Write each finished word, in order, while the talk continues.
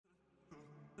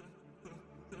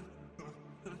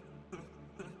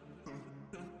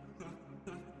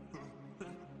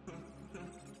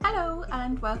Hello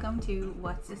and welcome to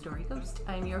What's the Story Ghost.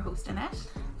 I'm your host Annette.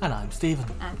 And I'm Stephen.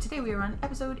 And today we are on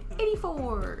episode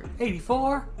 84.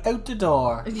 84, out the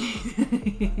door.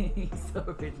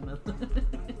 So original.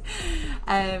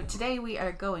 Today we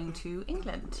are going to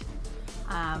England.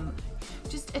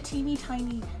 Just a teeny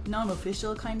tiny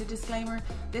non-official kind of disclaimer.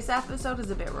 This episode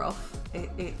is a bit rough.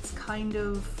 It's kind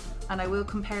of, and I will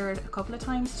compare it a couple of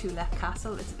times to Chillingham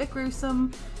Castle. It's a bit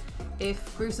gruesome.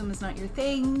 If gruesome is not your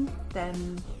thing,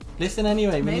 then listen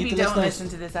anyway. Maybe don't listen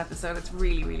to this episode. It's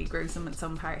really, really gruesome in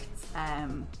some parts.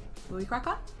 Will we crack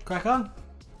on? Crack on.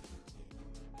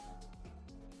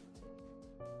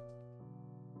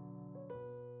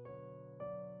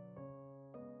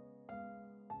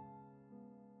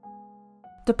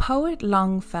 The poet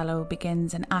Longfellow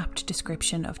begins an apt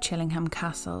description of Chillingham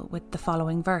Castle with the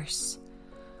following verse.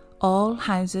 All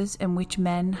houses in which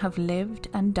men have lived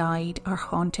and died are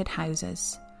haunted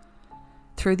houses.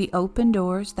 Through the open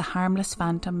doors the harmless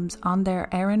phantoms on their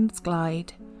errands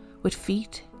glide, with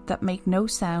feet that make no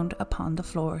sound upon the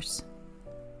floors.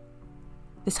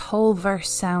 This whole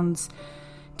verse sounds,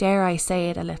 dare I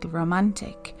say it, a little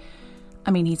romantic.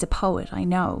 I mean, he's a poet, I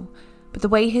know, but the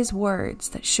way his words,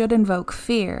 that should invoke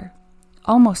fear,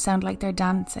 almost sound like they're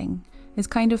dancing, is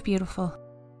kind of beautiful.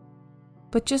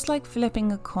 But just like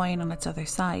flipping a coin on its other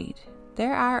side,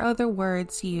 there are other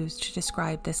words used to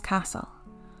describe this castle.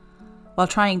 While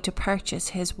trying to purchase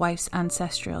his wife's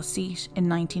ancestral seat in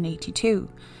 1982,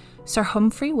 Sir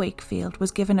Humphrey Wakefield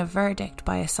was given a verdict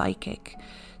by a psychic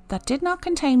that did not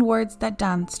contain words that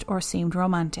danced or seemed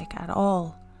romantic at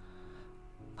all.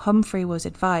 Humphrey was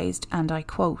advised, and I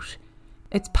quote,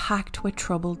 "It's packed with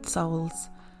troubled souls,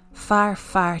 far,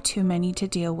 far too many to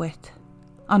deal with.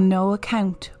 On no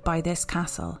account by this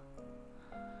castle."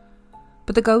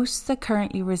 But the ghosts that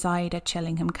currently reside at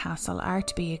Chillingham Castle are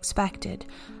to be expected,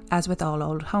 as with all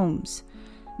old homes.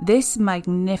 This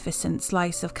magnificent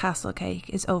slice of castle cake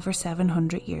is over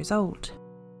 700 years old.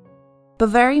 But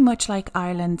very much like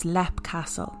Ireland's Leap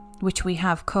Castle, which we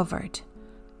have covered,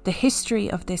 the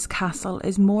history of this castle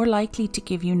is more likely to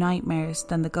give you nightmares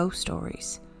than the ghost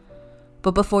stories.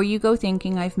 But before you go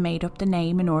thinking I've made up the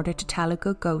name in order to tell a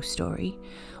good ghost story,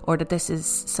 or that this is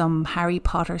some Harry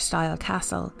Potter style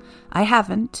castle, I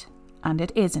haven't, and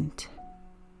it isn't.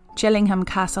 Chillingham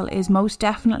Castle is most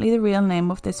definitely the real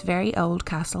name of this very old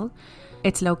castle.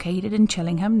 It's located in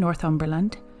Chillingham,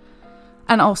 Northumberland.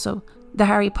 And also, the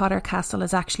Harry Potter castle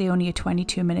is actually only a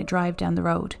 22-minute drive down the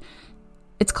road.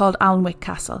 It's called Alnwick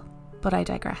Castle, but I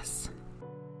digress.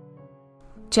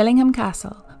 Chillingham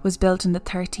Castle was built in the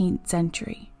 13th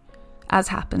century. As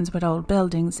happens with old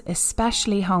buildings,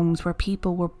 especially homes where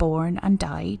people were born and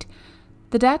died,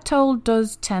 the death toll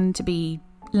does tend to be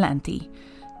lengthy.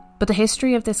 But the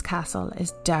history of this castle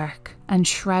is dark and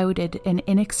shrouded in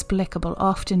inexplicable,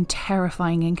 often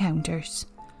terrifying encounters.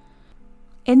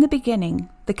 In the beginning,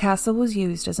 the castle was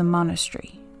used as a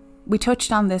monastery. We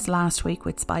touched on this last week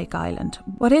with Spike Island.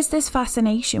 What is this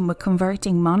fascination with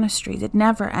converting monasteries? It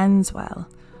never ends well.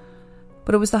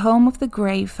 But it was the home of the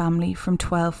Grey family from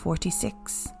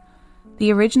 1246.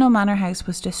 The original manor house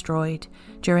was destroyed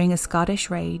during a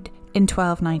Scottish raid in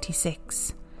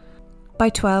 1296. By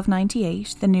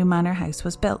 1298, the new manor house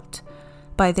was built.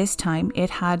 By this time, it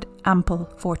had ample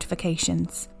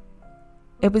fortifications.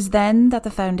 It was then that the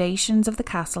foundations of the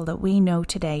castle that we know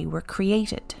today were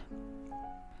created.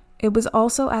 It was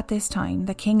also at this time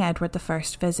that King Edward I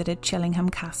visited Chillingham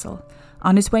Castle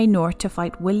on his way north to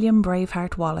fight William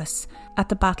Braveheart Wallace at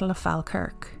the Battle of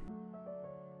Falkirk.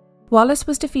 Wallace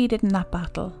was defeated in that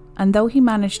battle, and though he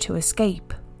managed to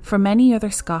escape, for many other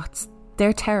Scots,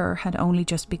 their terror had only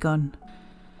just begun.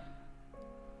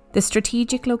 The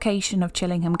strategic location of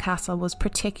Chillingham Castle was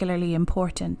particularly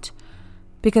important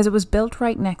because it was built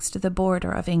right next to the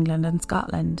border of England and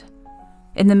Scotland.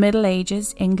 In the Middle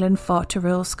Ages, England fought to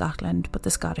rule Scotland, but the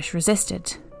Scottish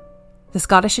resisted. The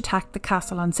Scottish attacked the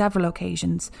castle on several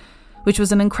occasions, which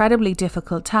was an incredibly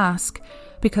difficult task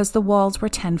because the walls were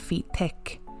 10 feet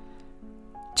thick.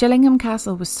 Chillingham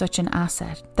Castle was such an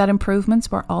asset that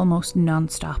improvements were almost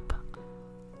non-stop.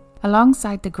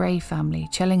 Alongside the Grey family,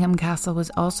 Chillingham Castle was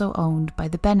also owned by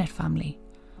the Bennet family.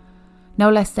 No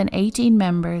less than 18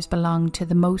 members belonged to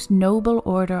the most noble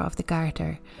order of the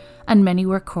Garter, and many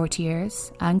were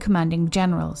courtiers and commanding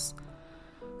generals.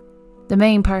 The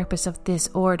main purpose of this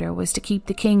order was to keep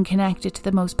the king connected to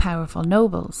the most powerful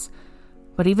nobles,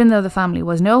 but even though the family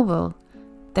was noble,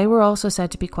 they were also said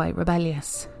to be quite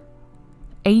rebellious.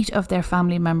 8 of their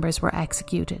family members were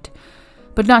executed,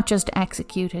 but not just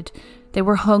executed, they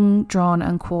were hung, drawn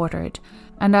and quartered,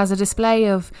 and as a display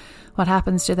of what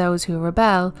happens to those who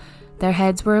rebel, Their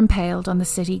heads were impaled on the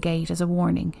city gate as a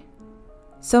warning.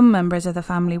 Some members of the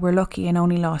family were lucky and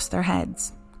only lost their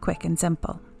heads, quick and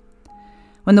simple.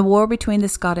 When the war between the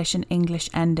Scottish and English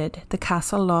ended, the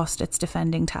castle lost its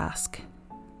defending task.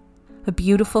 A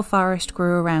beautiful forest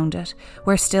grew around it,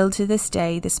 where still to this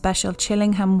day the special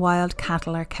Chillingham wild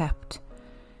cattle are kept.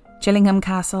 Chillingham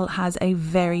Castle has a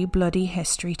very bloody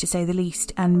history, to say the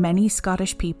least, and many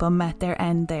Scottish people met their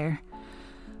end there.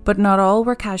 But not all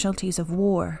were casualties of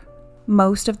war.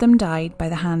 Most of them died by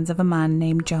the hands of a man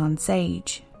named John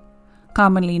Sage,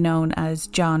 commonly known as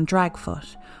John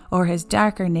Dragfoot, or his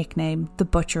darker nickname, the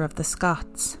Butcher of the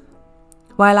Scots.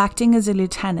 While acting as a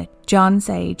lieutenant, John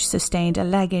Sage sustained a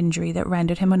leg injury that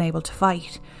rendered him unable to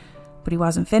fight, but he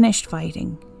wasn't finished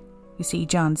fighting. You see,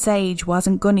 John Sage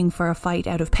wasn't gunning for a fight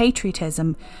out of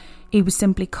patriotism. He was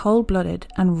simply cold-blooded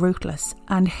and ruthless,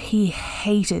 and he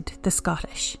hated the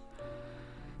Scottish.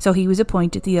 So he was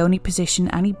appointed the only position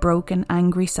any broken,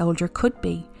 angry soldier could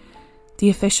be, the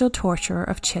official torturer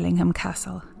of Chillingham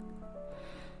Castle.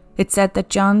 It's said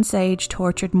that John Sage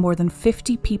tortured more than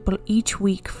 50 people each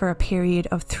week for a period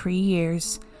of 3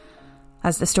 years.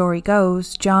 As the story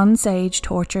goes, John Sage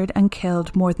tortured and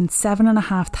killed more than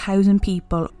 7,500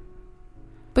 people.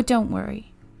 But don't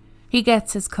worry, he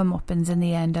gets his comeuppance in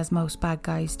the end, as most bad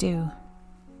guys do.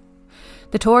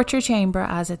 The torture chamber,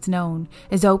 as it's known,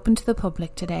 is open to the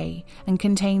public today and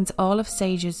contains all of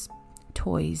Sage's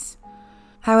toys.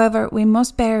 However, we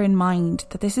must bear in mind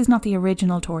that this is not the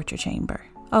original torture chamber.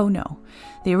 Oh no,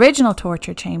 the original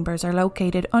torture chambers are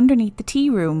located underneath the tea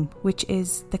room, which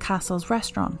is the castle's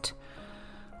restaurant.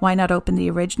 Why not open the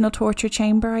original torture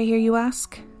chamber, I hear you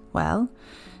ask? Well,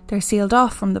 they're sealed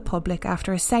off from the public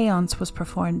after a séance was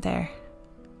performed there.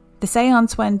 The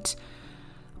séance went,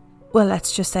 well,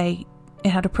 let's just say it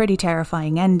had a pretty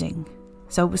terrifying ending,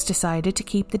 so it was decided to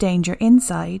keep the danger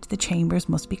inside. The chambers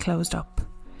must be closed up.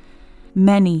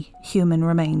 Many human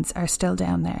remains are still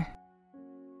down there.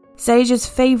 Sage's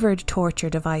favoured torture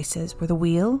devices were the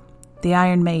wheel, the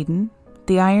Iron Maiden,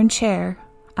 the Iron Chair,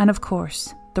 and of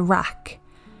course, the rack.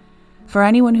 For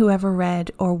anyone who ever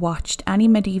read or watched any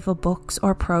medieval books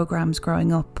or programmes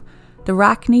growing up, the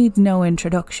rack needs no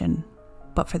introduction.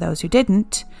 But for those who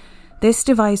didn't, this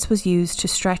device was used to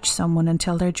stretch someone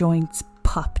until their joints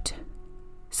popped.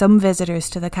 Some visitors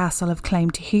to the castle have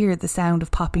claimed to hear the sound of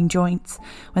popping joints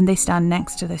when they stand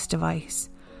next to this device.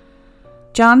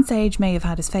 John Sage may have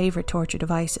had his favourite torture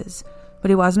devices, but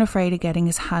he wasn't afraid of getting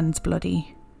his hands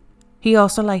bloody. He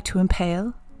also liked to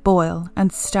impale, boil,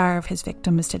 and starve his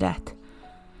victims to death.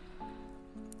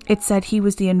 It's said he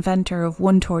was the inventor of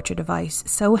one torture device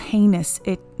so heinous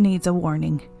it needs a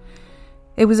warning.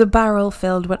 It was a barrel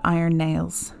filled with iron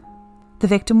nails. The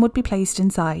victim would be placed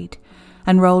inside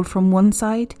and rolled from one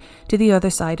side to the other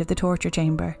side of the torture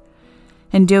chamber.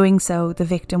 In doing so, the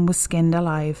victim was skinned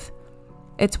alive.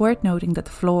 It's worth noting that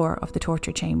the floor of the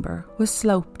torture chamber was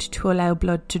sloped to allow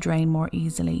blood to drain more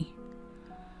easily.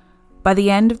 By the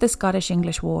end of the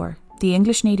Scottish-English War, the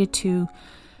English needed to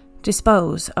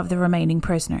dispose of the remaining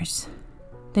prisoners.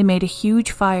 They made a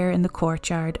huge fire in the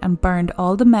courtyard and burned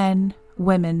all the men,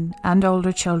 women and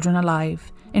older children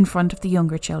alive in front of the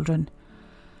younger children.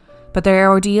 But their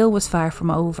ordeal was far from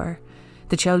over.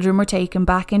 The children were taken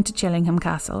back into Chillingham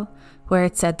Castle, where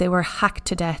it said they were hacked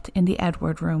to death in the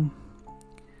Edward Room.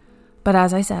 But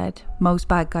as I said, most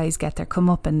bad guys get their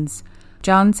comeuppance.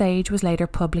 John Sage was later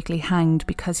publicly hanged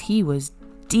because he was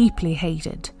deeply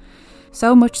hated.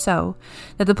 So much so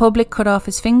that the public cut off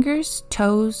his fingers,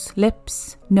 toes,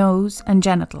 lips, nose and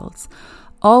genitals,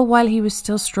 all while he was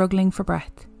still struggling for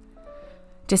breath.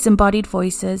 Disembodied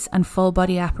voices and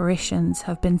full-body apparitions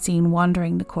have been seen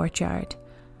wandering the courtyard.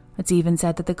 It's even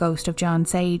said that the ghost of John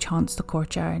Sage haunts the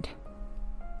courtyard.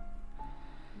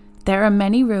 There are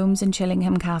many rooms in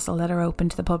Chillingham Castle that are open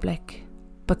to the public,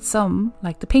 but some,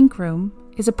 like the Pink Room,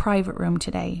 is a private room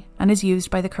today and is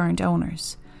used by the current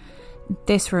owners.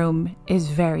 This room is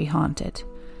very haunted.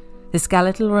 The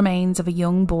skeletal remains of a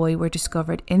young boy were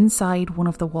discovered inside one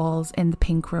of the walls in the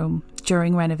Pink Room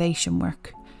during renovation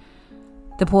work.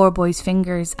 The poor boy's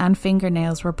fingers and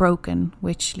fingernails were broken,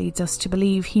 which leads us to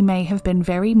believe he may have been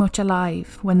very much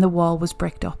alive when the wall was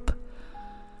bricked up.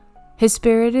 His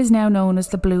spirit is now known as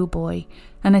the Blue Boy,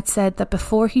 and it's said that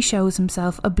before he shows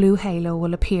himself, a blue halo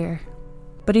will appear.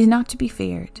 But he's not to be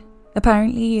feared.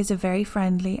 Apparently he is a very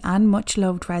friendly and much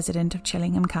loved resident of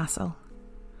Chillingham Castle.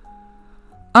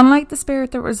 Unlike the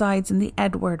spirit that resides in the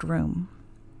Edward Room,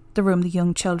 the room the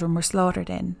young children were slaughtered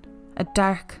in, a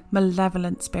dark,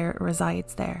 malevolent spirit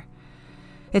resides there.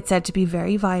 It's said to be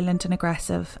very violent and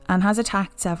aggressive and has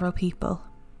attacked several people.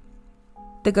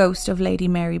 The ghost of Lady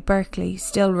Mary Berkeley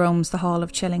still roams the hall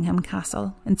of Chillingham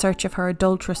Castle in search of her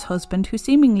adulterous husband who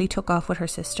seemingly took off with her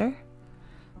sister.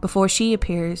 Before she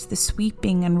appears, the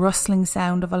sweeping and rustling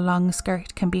sound of a long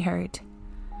skirt can be heard.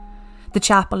 The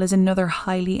chapel is another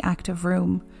highly active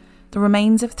room. The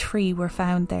remains of 3 were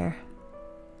found there.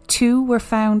 2 were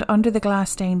found under the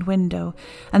glass-stained window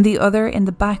and the other in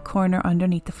the back corner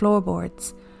underneath the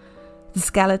floorboards. The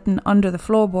skeleton under the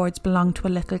floorboards belonged to a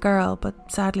little girl,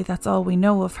 but sadly that's all we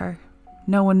know of her.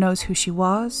 No one knows who she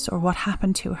was or what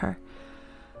happened to her.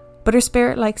 But her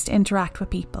spirit likes to interact with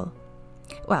people.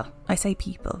 Well, I say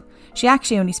people. She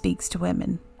actually only speaks to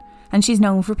women, and she's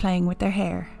known for playing with their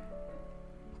hair.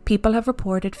 People have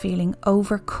reported feeling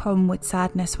overcome with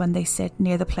sadness when they sit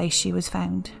near the place she was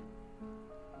found.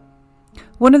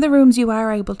 One of the rooms you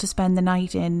are able to spend the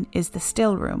night in is the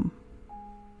still room.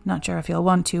 Not sure if you'll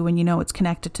want to when you know it's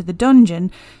connected to the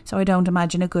dungeon, so I don't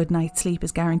imagine a good night's sleep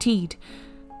is guaranteed.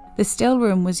 The still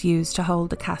room was used to hold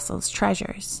the castle's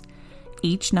treasures.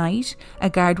 Each night,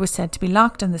 a guard was said to be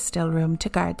locked in the still room to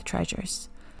guard the treasures.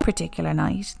 A particular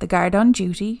night, the guard on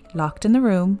duty, locked in the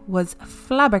room, was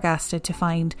flabbergasted to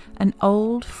find an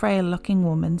old, frail-looking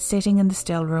woman sitting in the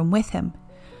still room with him.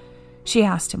 She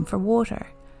asked him for water.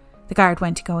 The guard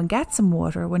went to go and get some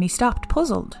water when he stopped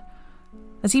puzzled,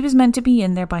 as he was meant to be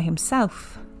in there by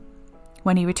himself.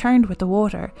 When he returned with the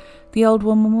water, the old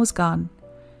woman was gone.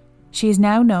 She is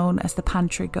now known as the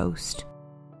Pantry Ghost.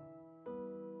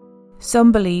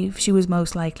 Some believe she was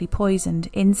most likely poisoned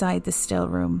inside the still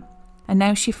room, and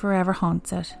now she forever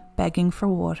haunts it, begging for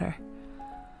water.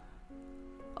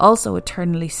 Also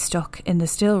eternally stuck in the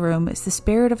still room is the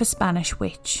spirit of a Spanish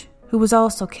witch, who was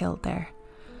also killed there.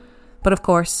 But of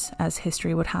course, as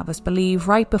history would have us believe,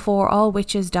 right before all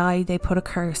witches die, they put a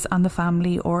curse on the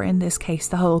family, or in this case,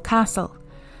 the whole castle.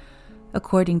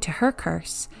 According to her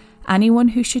curse, anyone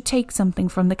who should take something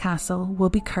from the castle will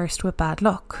be cursed with bad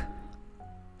luck.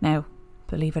 Now,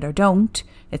 believe it or don't,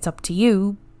 it's up to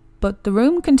you, but the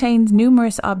room contains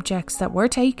numerous objects that were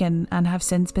taken and have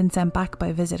since been sent back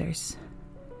by visitors.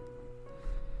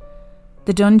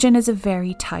 The dungeon is a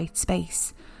very tight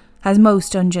space, as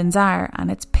most dungeons are,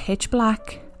 and it's pitch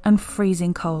black and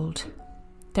freezing cold.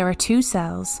 There are 2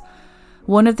 cells.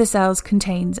 One of the cells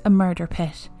contains a murder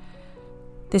pit.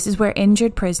 This is where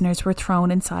injured prisoners were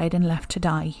thrown inside and left to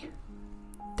die.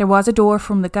 There was a door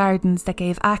from the gardens that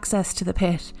gave access to the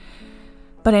pit,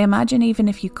 but I imagine even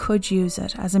if you could use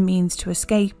it as a means to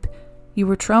escape, you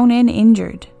were thrown in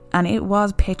injured, and it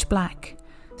was pitch black,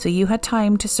 so you had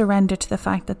time to surrender to the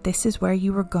fact that this is where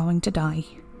you were going to die.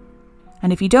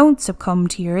 And if you don't succumb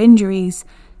to your injuries,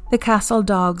 the castle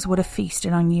dogs would have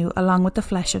feasted on you along with the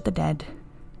flesh of the dead.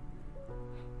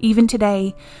 Even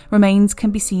today, remains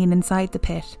can be seen inside the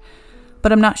pit,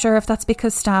 but I'm not sure if that's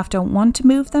because staff don't want to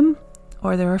move them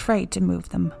or they're afraid to move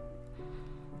them.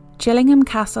 Chillingham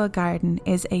Castle Garden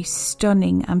is a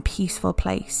stunning and peaceful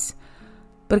place,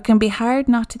 but it can be hard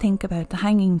not to think about the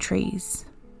hanging trees.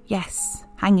 Yes,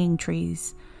 hanging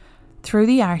trees. Through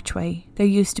the archway, there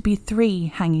used to be 3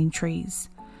 hanging trees.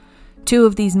 2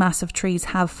 of these massive trees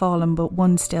have fallen, but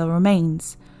one still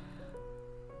remains.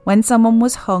 When someone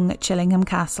was hung at Chillingham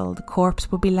Castle, the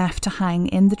corpse would be left to hang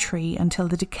in the tree until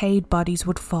the decayed bodies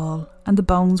would fall and the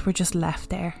bones were just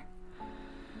left there.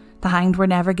 The hanged were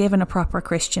never given a proper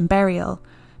Christian burial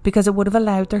because it would have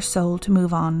allowed their soul to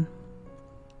move on.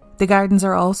 The gardens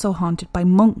are also haunted by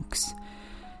monks.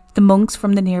 The monks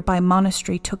from the nearby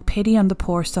monastery took pity on the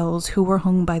poor souls who were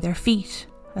hung by their feet,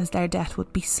 as their death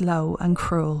would be slow and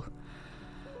cruel.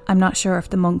 I'm not sure if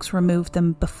the monks removed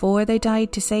them before they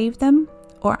died to save them,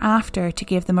 or after to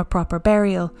give them a proper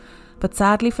burial, but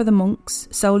sadly for the monks,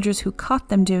 soldiers who caught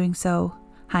them doing so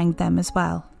hanged them as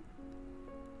well.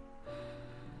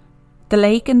 The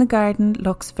lake in the garden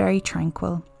looks very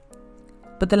tranquil,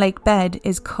 but the lake bed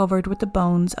is covered with the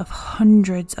bones of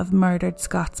hundreds of murdered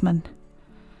Scotsmen.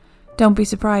 Don't be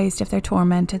surprised if their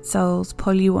tormented souls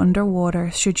pull you underwater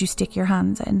should you stick your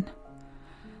hands in.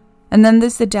 And then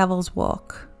there's the Devil's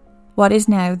Walk. What is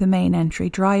now the main entry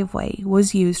driveway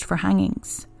was used for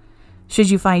hangings. Should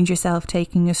you find yourself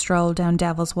taking a stroll down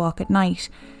Devil's Walk at night,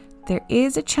 there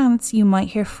is a chance you might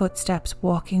hear footsteps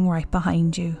walking right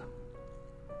behind you.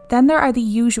 Then there are the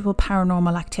usual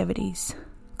paranormal activities.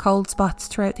 Cold spots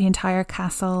throughout the entire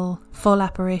castle, full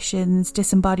apparitions,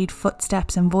 disembodied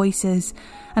footsteps and voices,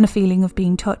 and a feeling of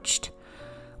being touched.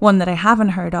 One that I haven't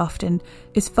heard often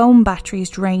is phone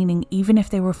batteries draining even if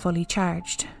they were fully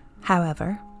charged.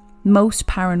 However, most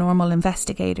paranormal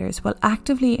investigators will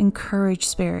actively encourage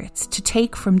spirits to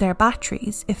take from their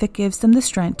batteries if it gives them the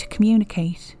strength to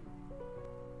communicate.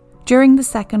 During the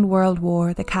Second World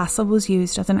War, the castle was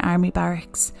used as an army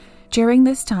barracks. During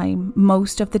this time,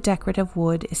 most of the decorative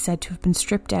wood is said to have been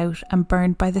stripped out and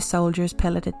burned by the soldiers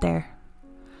piloted there.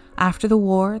 After the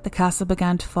war, the castle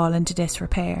began to fall into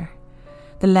disrepair.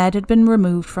 The lead had been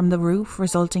removed from the roof,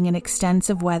 resulting in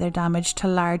extensive weather damage to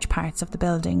large parts of the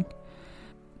building.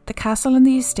 The castle and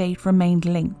the estate remained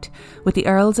linked with the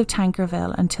Earls of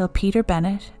Tankerville until Peter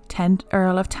Bennett, 10th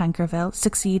Earl of Tankerville,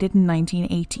 succeeded in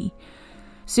 1980.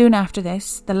 Soon after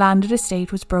this, the landed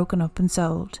estate was broken up and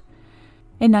sold.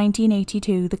 In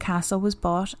 1982, the castle was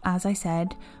bought, as I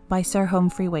said, by Sir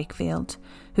Humphrey Wakefield,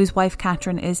 whose wife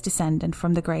Catherine is descendant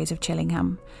from the Greys of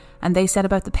Chillingham, and they set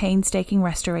about the painstaking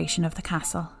restoration of the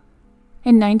castle.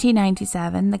 In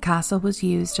 1997, the castle was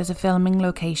used as a filming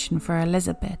location for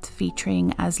Elizabeth,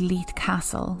 featuring as Leith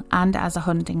Castle and as a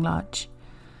hunting lodge.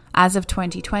 As of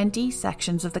 2020,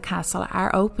 sections of the castle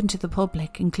are open to the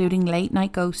public, including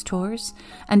late-night ghost tours,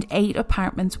 and 8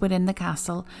 apartments within the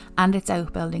castle and its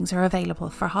outbuildings are available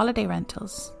for holiday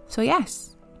rentals. So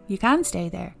yes, you can stay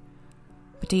there.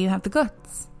 But do you have the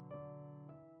guts?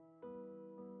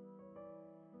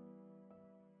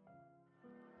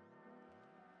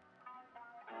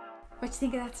 What do you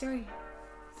think of that story?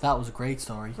 That was a great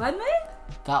story. Wasn't it?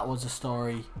 That was a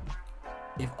story.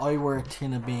 If I were a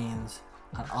tin of beans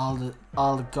and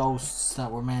all the ghosts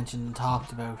that were mentioned and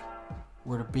talked about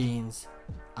were the beans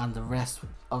and the rest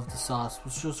of the sauce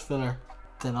was just filler,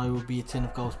 then I would be a tin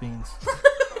of ghost beans.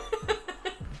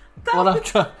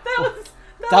 That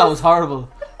was horrible.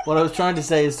 What I was trying to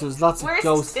say is there was lots of ghosts.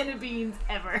 Worst tin of beans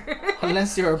ever.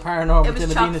 Unless you're a paranormal tin of beans. It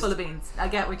was chock full of beans. I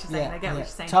get what you're saying. What you're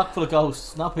saying. Chock full of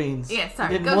ghosts, not beans. Yeah,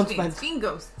 sorry. Ghost beans. Bean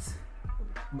ghosts.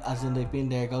 As in they've been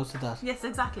there, ghosted that. Yes,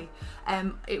 exactly.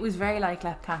 It was very like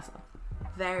Leith Castle.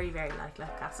 Very, very like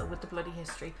Leith Castle with the bloody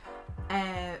history.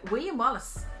 William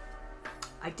Wallace.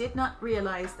 I did not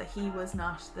realise that he was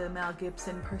not the Mel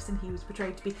Gibson person he was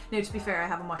portrayed to be. Now, to be fair, I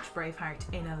haven't watched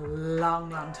Braveheart in a long,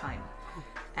 long time.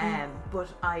 But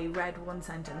I read one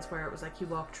sentence where it was like he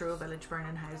walked through a village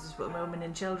burning houses with women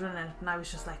and children in it, and I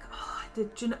was just like,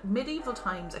 medieval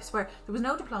times, I swear, there was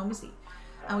no diplomacy,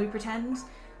 and we pretend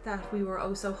that we were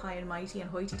oh so high and mighty and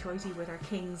hoity-toity with our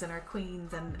kings and our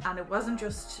queens, and it wasn't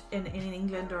just in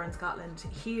England or in Scotland.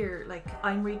 Here, like,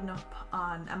 I'm reading up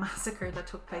on a massacre that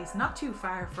took place not too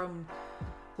far from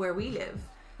where we live,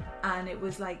 and it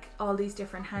was like all these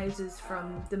different houses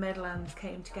from the Midlands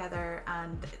came together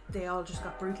and they all just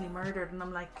got brutally murdered, and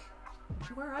I'm like,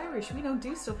 we're Irish, we don't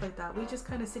do stuff like that. We just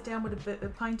kind of sit down with a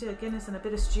pint of Guinness and a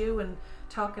bit of stew and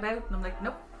talk it out, and I'm like,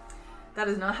 nope, that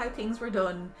is not how things were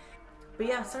done. But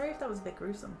yeah, sorry if that was a bit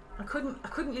gruesome. I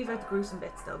couldn't leave out the gruesome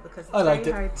bits though, because it's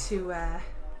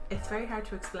very hard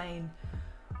to explain.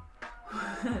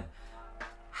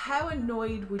 How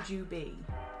annoyed would you be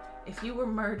if you were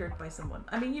murdered by someone?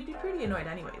 I mean, you'd be pretty annoyed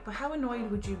anyway, but how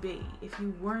annoyed would you be if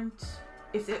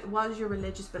it was your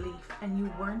religious belief and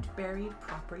you weren't buried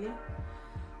properly,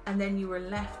 and then you were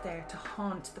left there to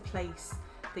haunt the place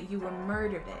that you were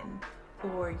murdered in,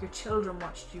 or your children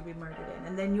watched you be murdered in,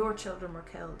 and then your children were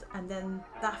killed, and then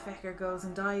that fecker goes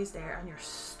and dies there and you're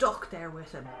stuck there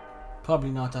with him? Probably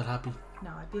not that happy.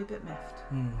 No, I'd be a bit miffed.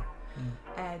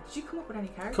 Did you come up with any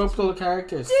characters? Couple of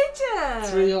characters. Did you?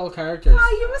 3 old characters.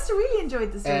 Oh, you must have really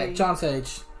enjoyed the story. John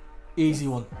Sage, easy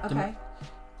one. Okay.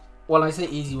 Well, I say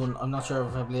easy one, I'm not sure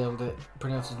if I'll be able to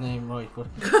pronounce his name right, but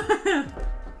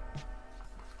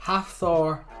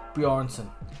Hafthor Bjornsson.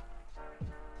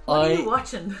 What are you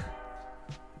watching?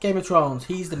 Game of Thrones.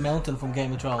 He's the mountain from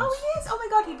Game of Thrones. Oh yes! Oh my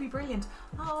god, he'd be brilliant.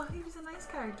 Oh, he was a nice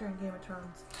character in Game of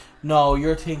Thrones. No,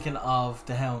 you're thinking of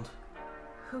the Hound.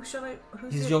 Who's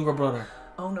his younger brother.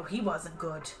 Oh no, he wasn't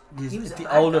good. He was the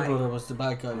older brother was the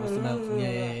bad guy. Was the mountain?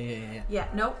 Yeah. Yeah.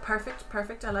 No, perfect.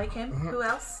 I like him. Mm-hmm. Who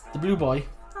else? The Blue Boy.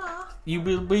 Ah. You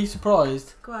will be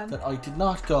surprised that I did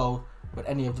not go with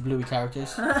any of the Bluey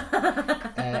characters. You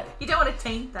don't want to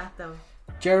taint that though.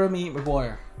 Jeremy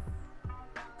Maguire.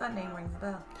 That name rings a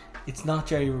bell. It's not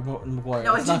Jerry Maguire.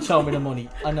 No, it's not Show Me the Money.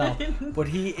 I know. But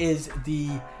he is the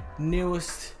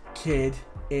newest kid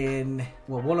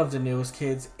one of the newest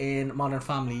kids in Modern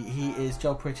Family. He is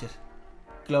Joe Pritchett,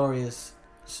 Gloria's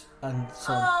and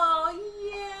son. Oh,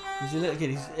 yeah. He's a little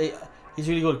kid. He's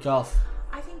really good at golf.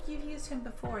 I think you've used him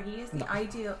before. He is the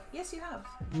ideal... Yes, you have.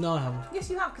 No, I haven't. Yes,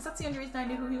 you have, because that's the only reason I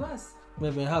knew who he was.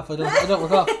 Maybe I have. I don't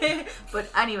recall. But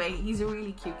anyway, he's a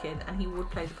really cute kid, and he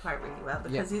would play the part really well,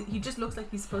 because he just looks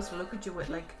like he's supposed to look at you with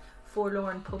like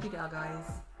forlorn puppy dog eyes.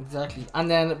 Exactly.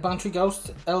 And then Bantry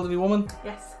Ghost, elderly woman.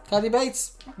 Yes. Kathy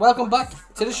Bates. Welcome back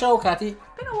to the show, Kathy.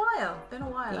 Been a while.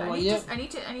 I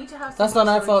need to have. That's not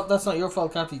our fault. That's not your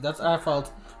fault, Kathy. That's our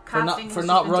fault. for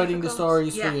not writing the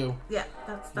stories for you. Yeah,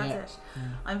 that's it.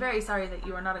 I'm very sorry that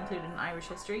you are not included in Irish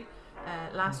history.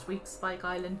 Last week's Spike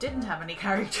Island didn't have any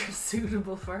characters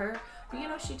suitable for her, but you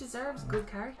know, she deserves good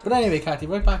characters. But anyway, Kathy,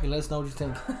 write back and let us know what you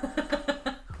think.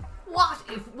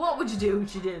 What would you do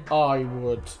if you did? I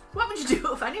would. What would you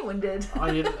do if anyone did?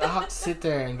 I have to sit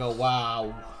there and go,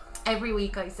 wow. Every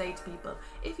week I say to people,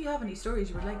 if you have any stories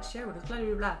you would like to share with us, blah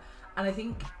blah blah. And I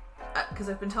think, because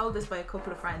I've been told this by a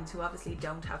couple of friends who obviously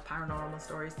don't have paranormal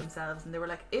stories themselves, and they were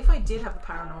like, if I did have a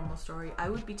paranormal story, I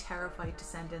would be terrified to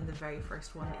send in the very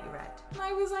first one that you read. And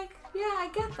I was like, yeah, I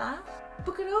get that,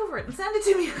 but get over it and send it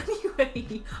to me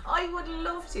anyway. I would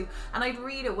love to, and I'd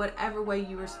read it whatever way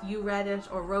you read it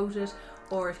or wrote it.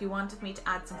 Or if you wanted me to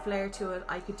add some flair to it,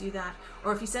 I could do that.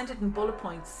 Or if you sent it in bullet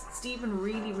points, Stephen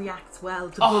really reacts well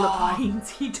to bullet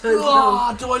points. He does.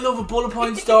 Oh, do I love a bullet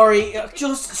point story?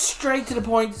 Just straight to the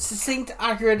point, succinct,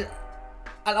 accurate,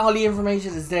 and all the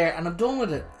information is there, and I'm done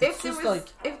with it. If there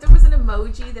was an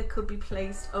emoji that could be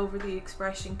placed over the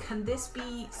expression, can this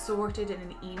be sorted in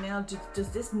an email? Does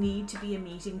this need to be a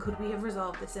meeting? Could we have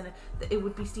resolved this in it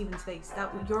would be Stephen's face.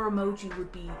 Your emoji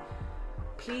would be,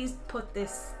 please put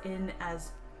this in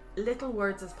as little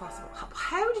words as possible.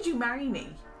 How did you marry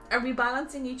me? Are we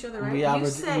balancing each other out? We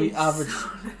average so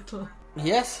little.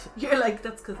 Yes. You're like,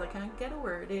 that's because I can't get a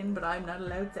word in, but I'm not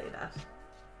allowed to say that.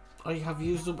 I have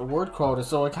used up a word quota,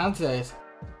 so I can't say it.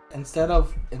 Instead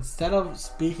of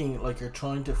speaking like you're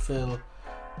trying to fill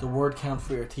the word count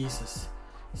for your thesis,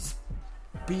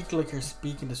 speak like you're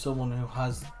speaking to someone who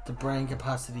has the brain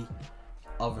capacity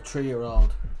of a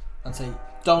 3-year-old and say,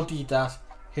 don't eat that,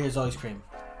 here's ice cream.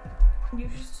 You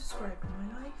just described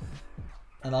my life.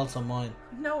 And also mine.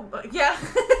 No, but yeah.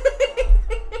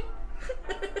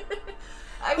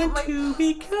 To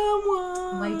become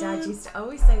one. My dad used to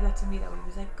always say that to me, though. He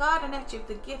was like, God, Annette, you have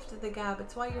the gift of the gab.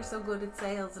 It's why you're so good at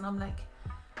sales. And I'm like,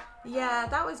 yeah,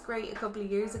 that was great a couple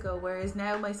of years ago, whereas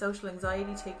now my social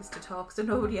anxiety takes us to talk, so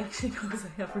nobody actually knows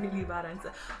I have really bad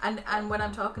anxiety. And when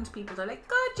I'm talking to people, they're like,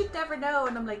 God, you'd never know.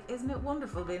 And I'm like, isn't it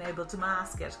wonderful being able to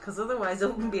mask it? Because otherwise I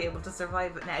wouldn't be able to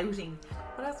survive an outing.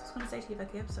 What else was I going to say to you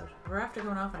about the episode? We're after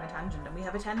going off on a tangent, and we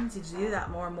have a tendency to do that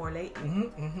more and more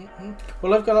lately.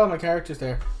 Well, I've got all my characters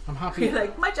there. I'm happy. You're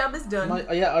like, my job is done.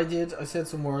 Yeah, I did. I said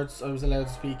some words. I was allowed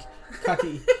to speak.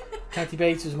 Kathy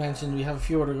Bates was mentioned. We have a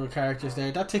few other good characters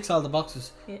there. That ticks all the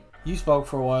boxes. Yeah. You spoke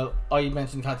for a while. I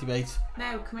mentioned Kathy Bates.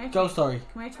 Now, come here to Ghost story.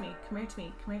 Come here to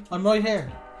me. I'm right here.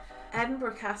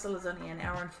 Edinburgh Castle is only an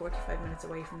hour and 45 minutes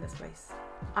away from this place.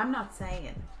 I'm not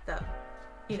saying that,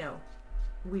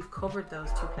 we've covered those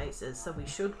two places, so we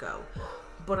should go.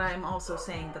 But I'm also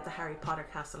saying that the Harry Potter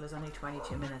castle is only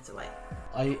 22 minutes away.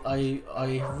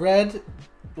 I read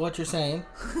what you're saying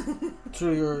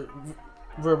through your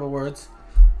verbal words,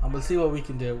 and we'll see what we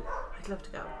can do. I'd love to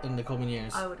go in the coming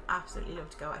years. I would absolutely love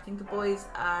to go. I think the boys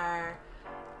are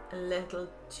a little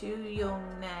too young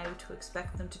now to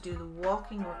expect them to do the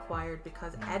walking required,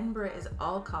 because Edinburgh is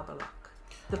all cobble-lock.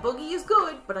 The buggy is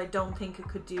good, but I don't think it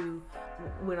could do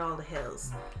with all the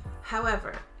hills.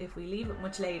 However, if we leave it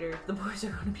much later, the boys are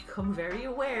going to become very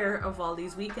aware of all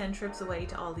these weekend trips away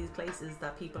to all these places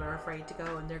that people are afraid to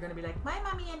go, and they're going to be like, my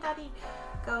mummy and daddy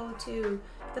go to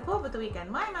the pub at the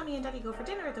weekend, my mummy and daddy go for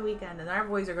dinner at the weekend, and our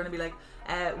boys are going to be like,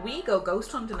 we go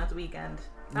ghost hunting at the weekend.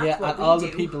 That's what and all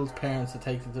the people's parents that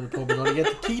take them to the pub are going to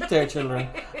get to keep their children,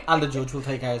 and the judge will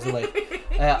take ours away.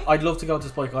 I'd love to go to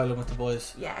Spike Island with the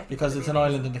boys, because it's an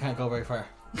island and they can't go very far.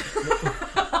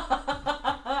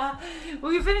 Will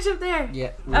we finish up there?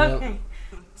 Yeah. Okay.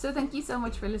 So thank you so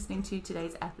much for listening to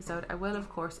today's episode. I will of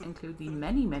course include the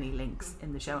many links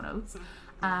in the show notes.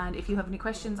 And if you have any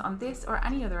questions on this or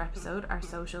any other episode, our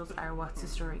socials are What's the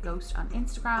Story Ghost on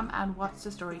Instagram and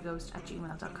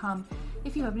what'sthestoryghost@gmail.com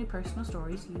if you have any personal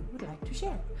stories you would like to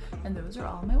share. And those are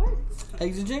all my words.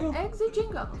 Exit jingle. Exit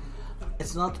jingle.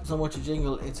 It's not so much a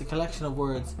jingle, it's a collection of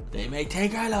words. They may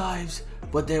take our lives,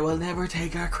 but they will never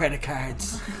take our credit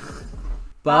cards.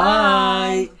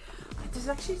 Bye. There's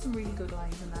actually some really good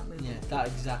lines in that movie. Yeah, that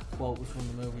exact quote was from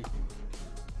the movie.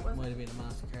 Might have been a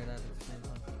MasterCard ad at the same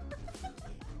time.